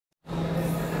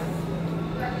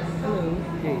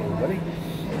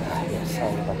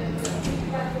sorry about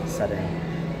the sudden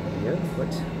video,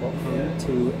 but welcome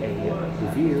to a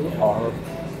review of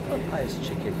Popeyes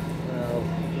chicken. Well,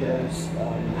 those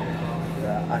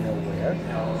that are unaware,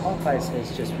 Popeyes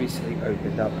has just recently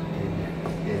opened up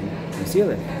in New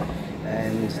Zealand,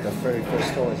 and the very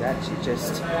first store is actually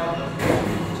just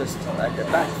at the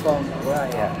back from where I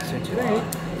am. So today,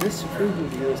 this food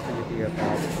review is going to be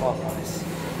about Popeyes.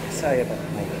 Sorry about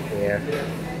my hair.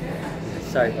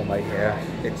 Sorry about my hair.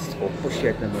 It's all bushy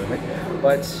at the moment,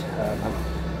 but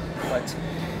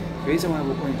the reason why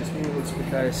we're going to this video is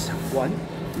because one,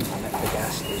 I'm at the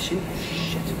gas station.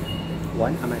 Shit.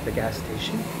 One, I'm at the gas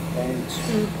station, and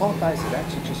two, Popeyes is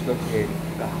actually just located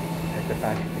at the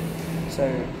back. So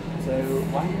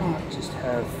why not just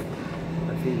have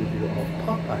a video of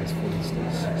Popeyes, for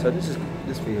instance? So this is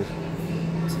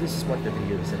what the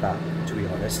video is about, to be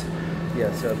honest.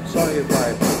 Yeah. So sorry if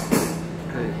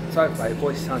my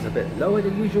voice sounds a bit lower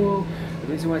than usual. The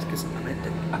reason why is because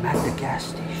I'm at the gas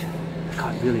station. I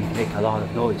can't really make a lot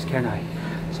of noise, can I?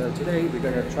 So today we're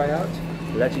gonna try out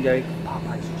legendary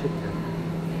Popeyes chicken.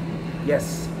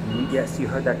 Yes, you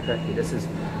heard that correctly. This is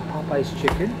Popeyes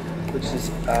chicken, which is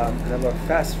another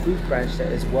fast food branch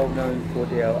that is well known for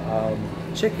their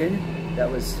chicken that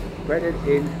was breaded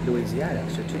in Louisiana.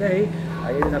 So today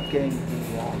I ended up getting the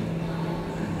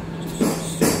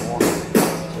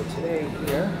today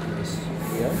here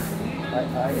I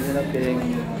ended up getting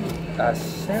a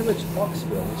sandwich box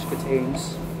meal, which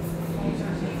contains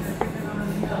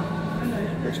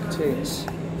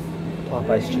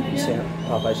Popeyes chicken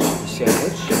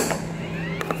sandwich,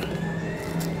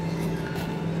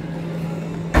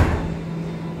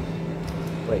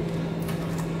 wait,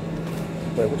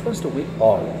 which one's the wing?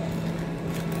 Oh,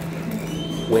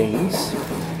 wings,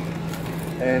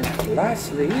 and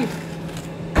lastly,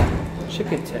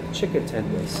 chicken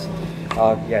tenders.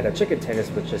 Yeah, the chicken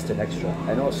tenders were just an extra,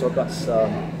 and also got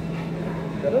some.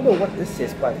 I don't know what this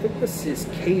is, but I think this is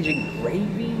Cajun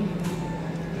gravy.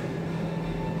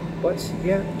 But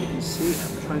yeah, you can see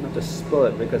I'm trying not to spill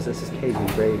it because this is Cajun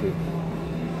gravy.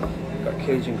 Got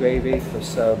Cajun gravy for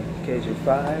some Cajun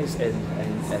fries and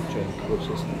a drink, which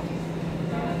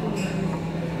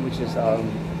is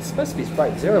it's supposed to be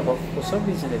Sprite Zero, but for some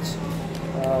reason it's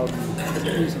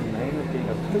may end up being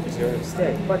a Coke Zero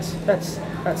instead. But that's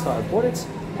not important.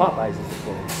 Popeyes is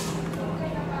important.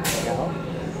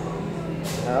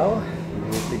 Now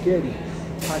we begin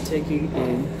partaking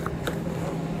in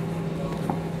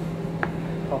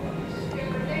Popeyes.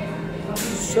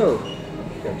 So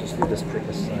yeah, just leave this drink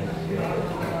aside here. I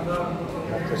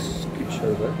have to scooch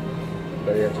over,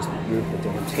 but yeah, just move the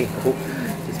damn table.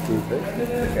 Just move it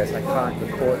because I can't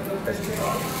record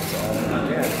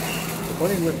yeah.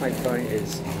 Recording with my phone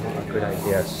is not a good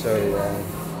idea, so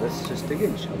let's just dig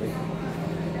in, shall we?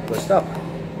 First up,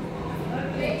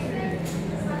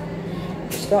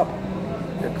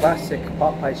 the classic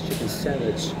Popeyes chicken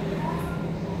sandwich.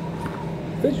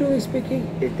 Visually speaking,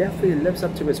 it definitely lives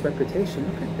up to its reputation.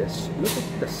 Look at this. Look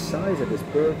at the size of this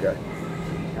burger.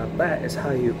 Now that is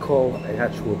how you call an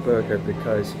actual burger,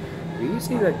 because you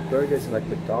see like burgers like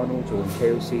McDonald's or in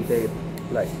KFC, they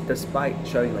like, despite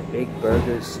showing like big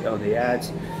burgers on the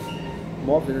ads,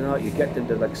 more often than not you get them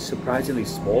to like surprisingly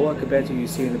smaller compared to you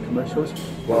see in the commercials.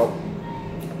 Well,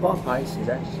 Popeyes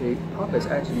actually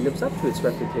lives up to its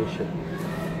reputation.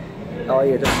 Oh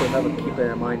yeah, just remember, keep it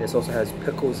in mind, this also has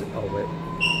pickles. Oh wait,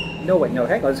 no,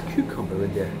 hang on, there's cucumber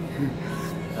in there.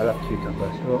 I love cucumber,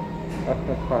 so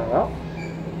let's try it out.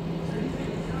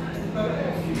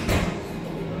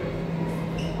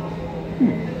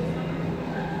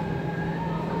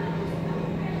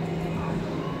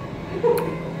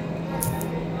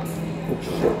 Oh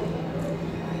shit.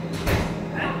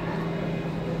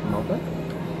 Not bad.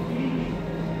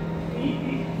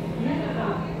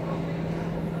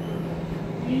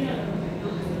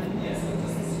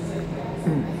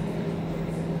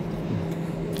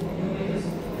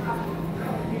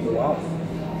 Wow.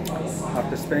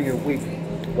 After spending a week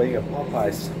waiting at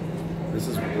Popeyes, this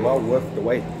is well worth the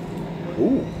wait.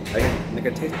 Ooh, I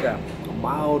can taste that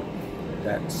mild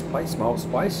spice.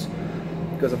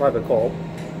 Because if I recall,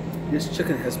 this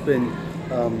chicken has been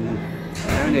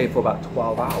marinated for about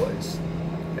 12 hours.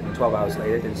 And 12 hours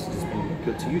later, it's just been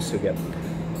good to use again,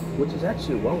 which is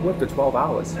actually well worth the 12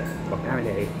 hours of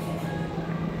marinade.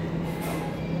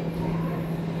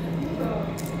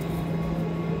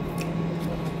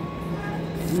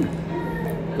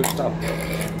 Good stuff.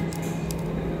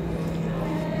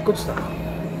 Good stuff.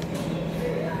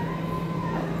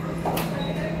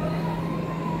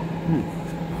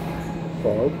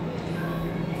 Frog.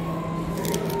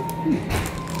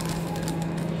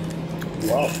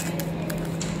 Wow.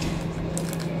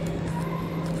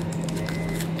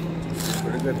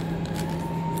 good.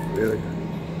 Really good.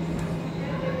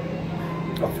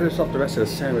 I'll finish off the rest of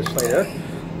the sandwich later.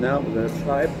 Now we're gonna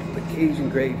try the Cajun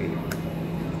gravy.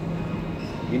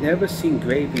 You never seen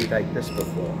gravy like this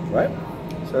before, right?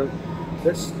 So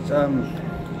let's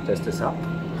test this out.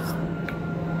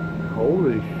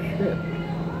 Holy shit!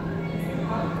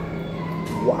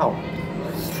 Wow.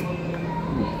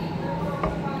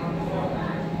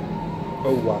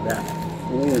 Oh wow, that.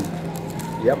 Ooh.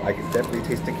 Yep, I can definitely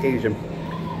taste the Cajun.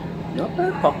 Not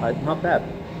bad, Popeyes, not bad.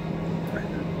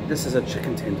 This is a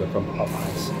chicken tender from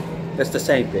Popeyes. It's the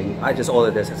same thing. I just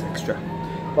ordered this as extra.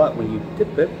 But when you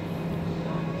dip it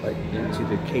like into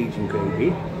the Cajun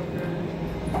gravy,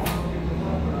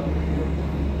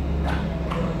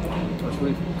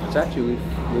 it's actually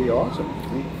really awesome.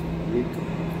 Really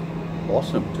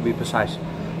awesome, to be precise.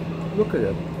 Look at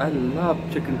it. I love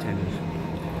chicken tenders.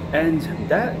 And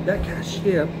that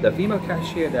cashier, the female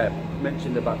cashier that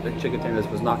mentioned about the chicken tenders,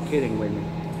 was not kidding when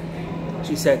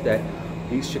she said that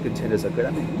these chicken tenders are good.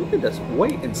 I mean, look at this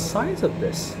weight and size of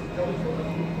this.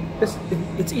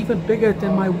 It's even bigger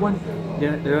than my one.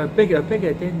 They're bigger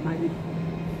than my.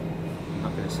 I'm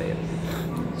not gonna say it.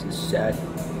 It's just sad.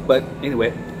 But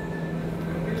anyway.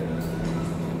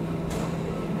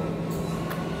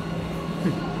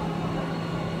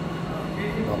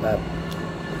 Not bad.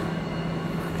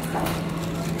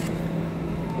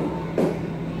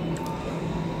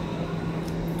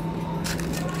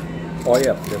 Oh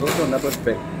yeah, there's also another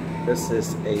thing. This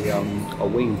is a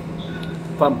wing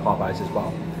from Popeyes as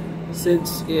well.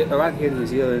 Since around here in New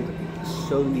Zealand,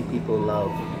 so many people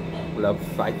love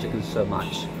fried chicken so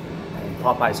much, and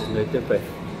Popeyes is no different.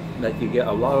 Like you get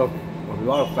a lot of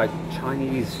like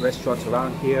Chinese restaurants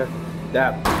around here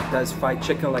that does fried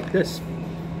chicken like this.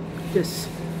 This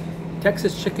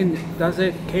Texas chicken does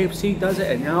it, KFC does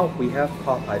it, and now we have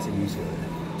Popeyes in New Zealand.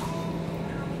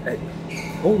 And,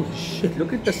 holy shit,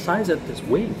 look at the size of this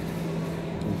wing.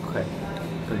 Okay,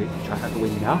 gonna try out the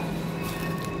wing now.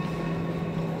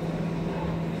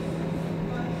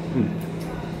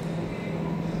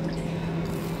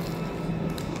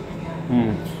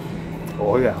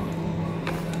 Oh yeah.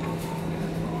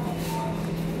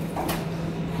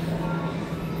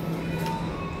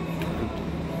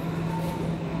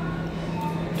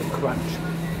 The crunch.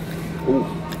 Oh,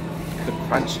 the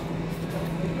crunch.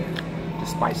 The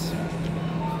spice.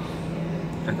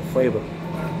 And the flavor.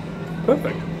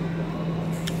 Perfect.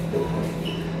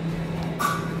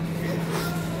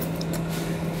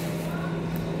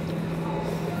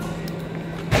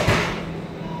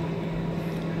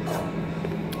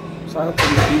 So I don't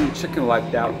think you're eating chicken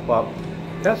like that, but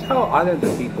that's how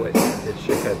Islander people eat the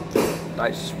chicken.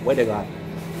 I swear to God.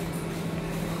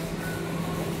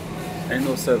 And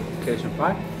also Cajun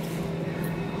pie.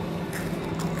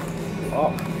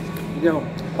 Oh, you know,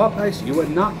 Popeyes, you were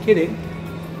not kidding.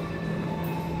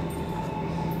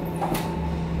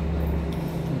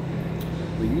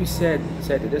 When you said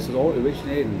that this is all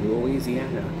originated in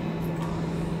Louisiana,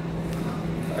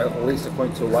 at least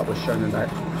according to what was shown in that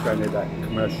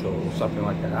commercial or something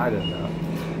like that, I don't know.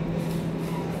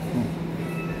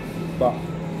 But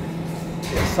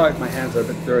sorry if my hands are a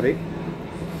bit dirty.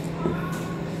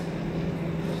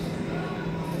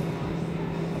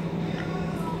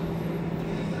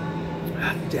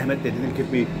 Damn it, they didn't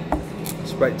give me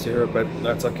Sprite Zero, but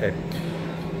that's okay.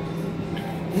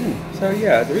 So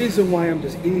yeah, the reason why I'm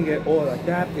just eating it all like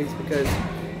that is because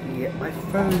my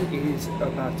phone is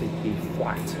about to be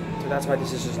flat. So that's why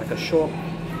this is just like a short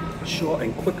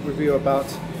and quick review about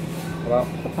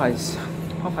Popeyes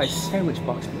Sandwich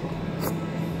Box Meal.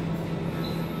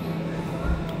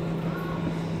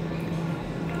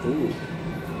 Ooh.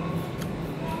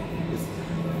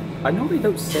 I normally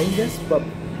don't say this, but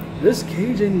this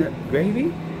Cajun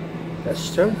gravy that's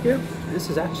shown here, this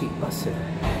is actually busted.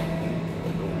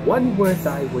 One word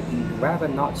that I would rather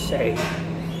not say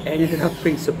ended up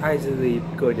being surprisingly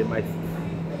good in my,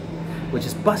 which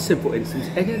is busted, for instance,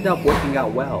 ended up working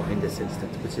out well in this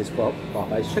instance, which is, well,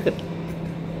 Popeyes chicken.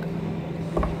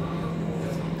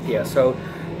 Yeah, so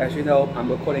as you know,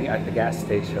 I'm recording at the gas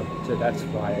station, so that's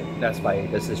why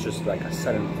this is just like a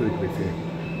sudden food review.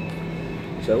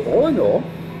 So all in all,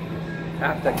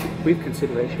 after brief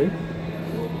consideration,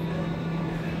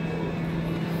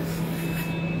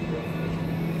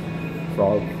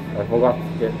 so I forgot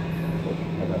to get.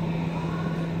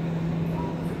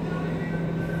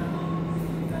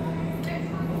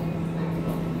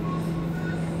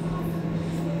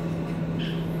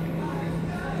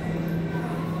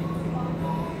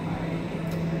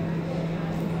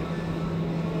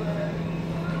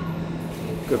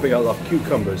 Good thing I love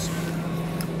cucumbers,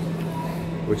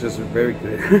 which is very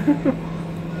good.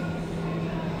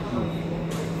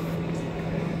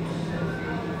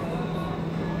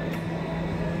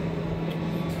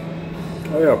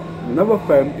 Oh yeah, another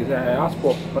thing is that I asked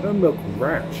for buttermilk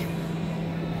ranch.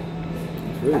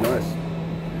 It's really nice.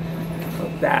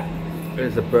 That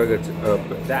is a burger.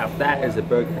 That is a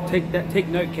burger. Take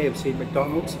note, KFC,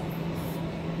 McDonald's.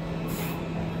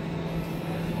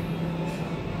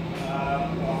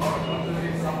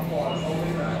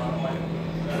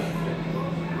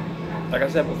 Like I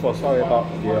said before, sorry about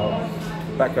the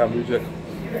background music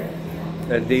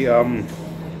and the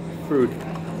food.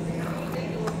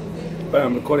 But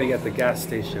I'm recording at the gas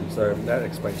station, so that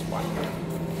explains why.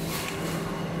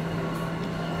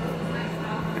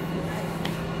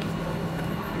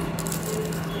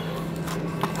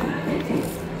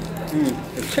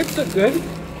 The chips are good.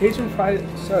 Cajun fried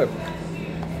so.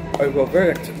 I will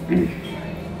verdict to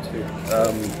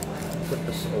put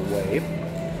this away.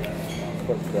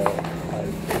 Put the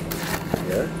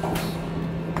here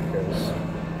because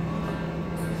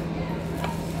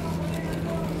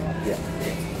yeah,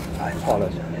 I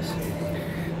apologize.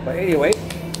 But anyway,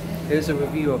 here's a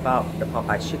review about the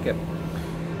Popeyes chicken.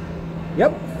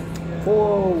 Yep,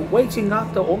 for waiting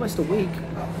after almost a week,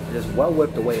 it is well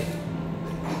worth the wait.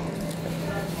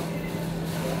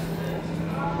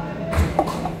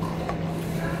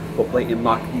 For blatant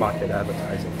market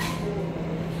advertising.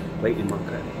 Blatant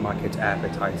market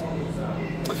advertising.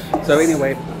 So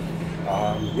anyway,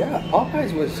 yeah,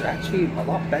 Popeyes was actually a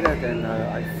lot better than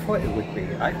I thought it would be.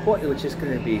 I thought it was just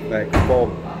going to be like,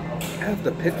 well, have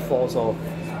the pitfalls of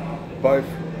both.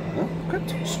 Oh, got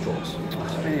 2 straws.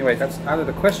 Anyway, that's out of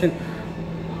the question.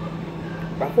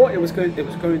 I thought it was going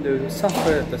to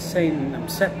suffer the same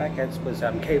setback as was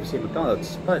KFC and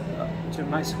McDonald's, but to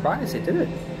my surprise, it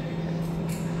didn't.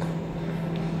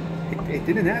 It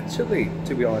didn't actually,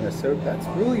 to be honest. So that's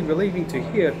really relieving to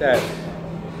hear that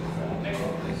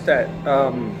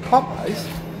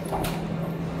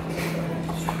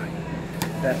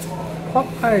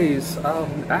Popeyes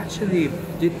actually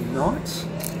did not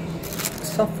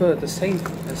suffer the same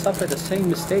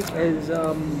mistake as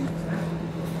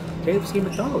KFC and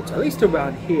McDonald's, at least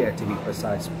around here to be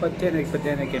precise. But then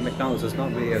again, McDonald's is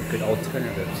not really a good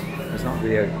alternative. It's not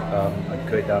really a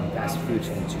good fast food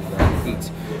chain to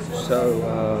eat. So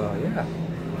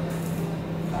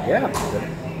yeah, the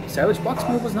Sandwich Box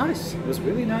Meal was nice. It was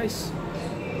really nice,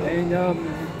 and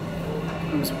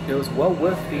it was well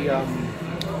worth the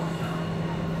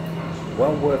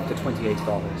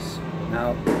 $28.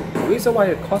 Now, the reason why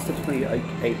it costed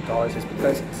 $28 is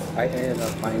because I ended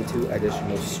up buying 2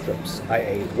 additional strips. I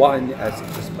ate 1 as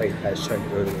displayed as shown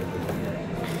earlier.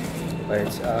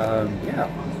 But yeah,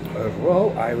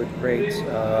 overall, I would rate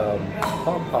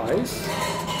Popeyes.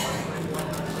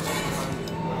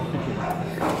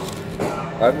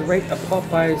 I would rate a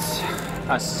Popeyes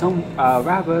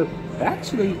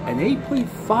actually an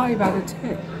 8.5 out of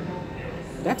 10.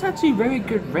 That's actually very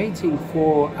good rating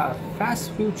for a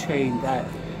fast food chain that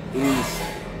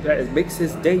makes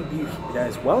its debut, that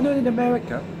is well known in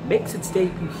America, makes its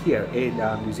debut here in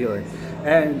New Zealand.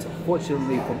 And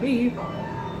fortunately for me,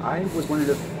 I was one of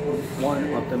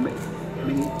the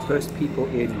many first people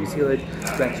in New Zealand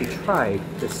to actually try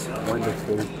this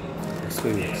wonderful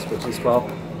experience, which is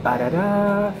called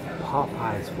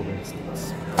Popeyes, for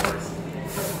instance.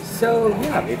 So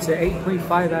yeah, it's an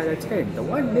 8.5 out of 10. The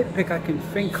one nitpick I can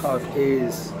think of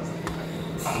is,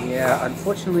 yeah,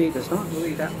 unfortunately, there's not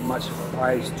really that much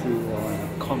fries to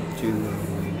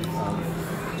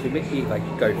make me like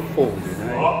go full, you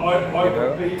know.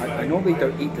 I normally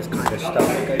don't eat this kind of stuff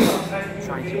because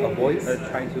trying to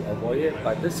avoid it.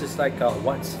 But this is like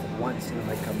once in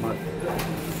like a month.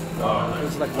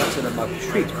 It's like once in a month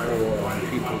treat for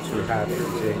people to have,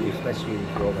 especially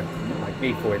for like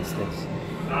me, for instance.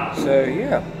 So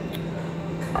yeah,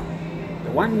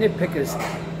 the one nitpick is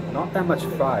not that much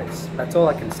fries. That's all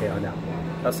I can say on that.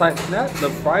 Aside from that, the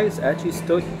fries actually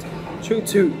stood true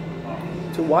to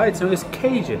why it's known as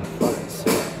Cajun fries.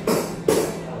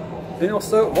 And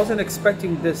also, wasn't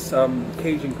expecting this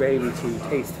Cajun gravy to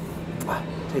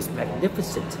taste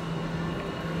magnificent.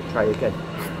 Try it again.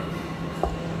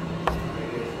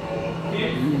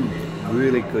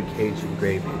 Really good Cajun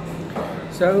gravy.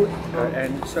 So,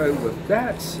 so with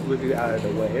that review out of the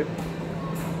way,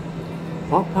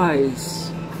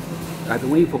 Popeyes, I've been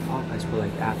waiting for Popeyes for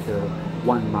like after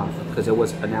 1 month because it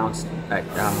was announced at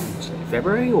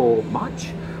February or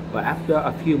March, but after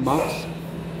a few months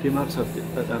of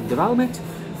development,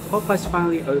 Popeyes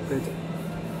finally opened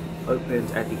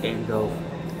at the end of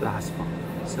last month.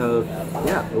 So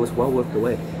yeah, it was well worth the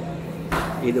wait.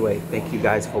 Either way, thank you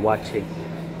guys for watching,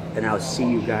 and I'll see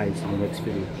you guys in the next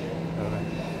video. Alright,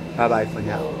 bye bye for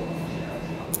now.